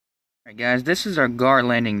Alright guys, this is our gar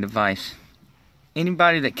landing device.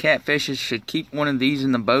 Anybody that catfishes should keep one of these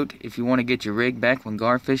in the boat if you want to get your rig back when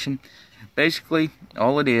gar fishing. Basically,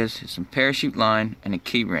 all it is some parachute line and a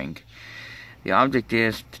key ring. The object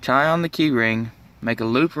is to tie on the key ring, make a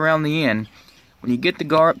loop around the end. When you get the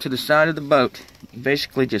gar up to the side of the boat, you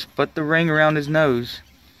basically just put the ring around his nose,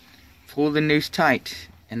 pull the noose tight,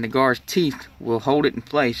 and the gar's teeth will hold it in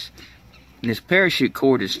place. And this parachute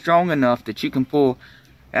cord is strong enough that you can pull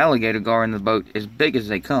alligator gar in the boat as big as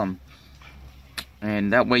they come,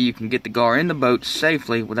 and that way you can get the gar in the boat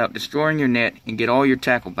safely without destroying your net and get all your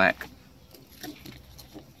tackle back.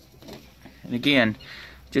 And again,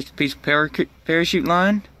 just a piece of parachute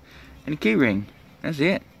line and a key ring. That's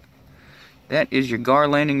it. That is your gar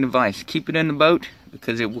landing device. Keep it in the boat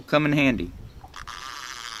because it will come in handy.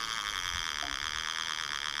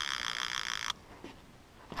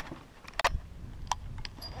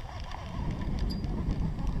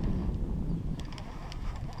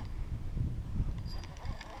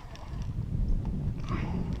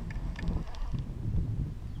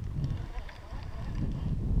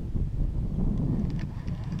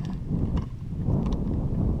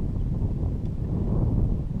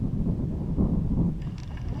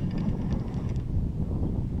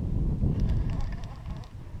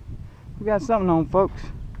 We got something on, folks.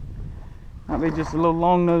 Might be just a little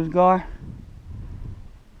long-nosed gar.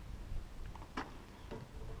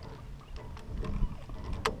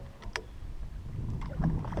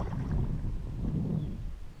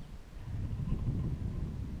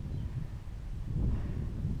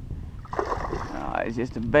 Oh, it's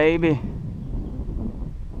just a baby.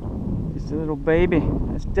 Just a little baby.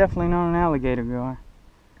 That's definitely not an alligator gar.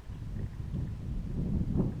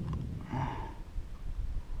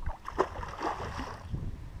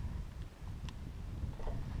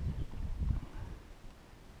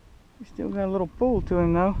 Still got a little pull to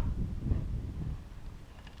him though.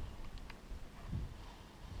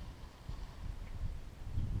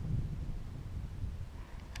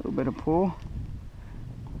 A little bit of pull.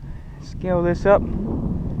 Scale this up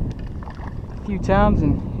a few times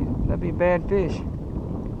and that'd be a bad fish.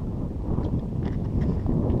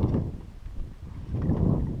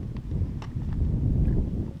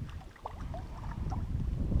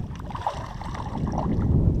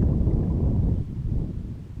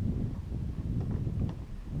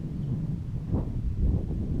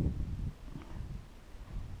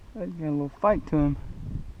 He's got a little fight to him.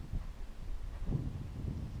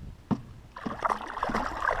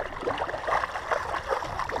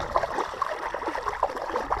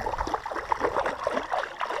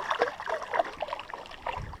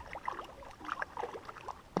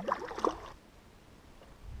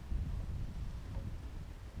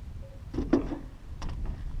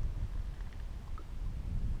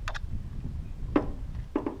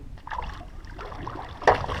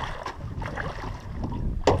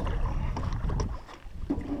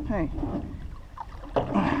 Hey.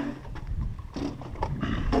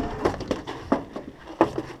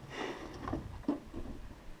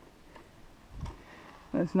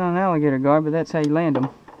 That's not an alligator gar, but that's how you land them.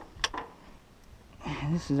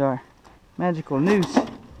 This is our magical noose. That's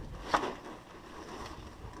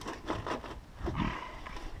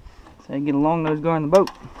how you get a long-nosed gar in the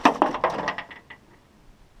boat.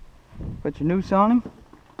 Put your noose on him.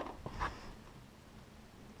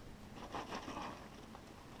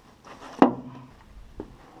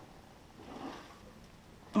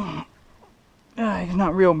 He's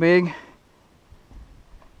not real big.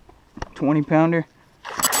 20-pounder.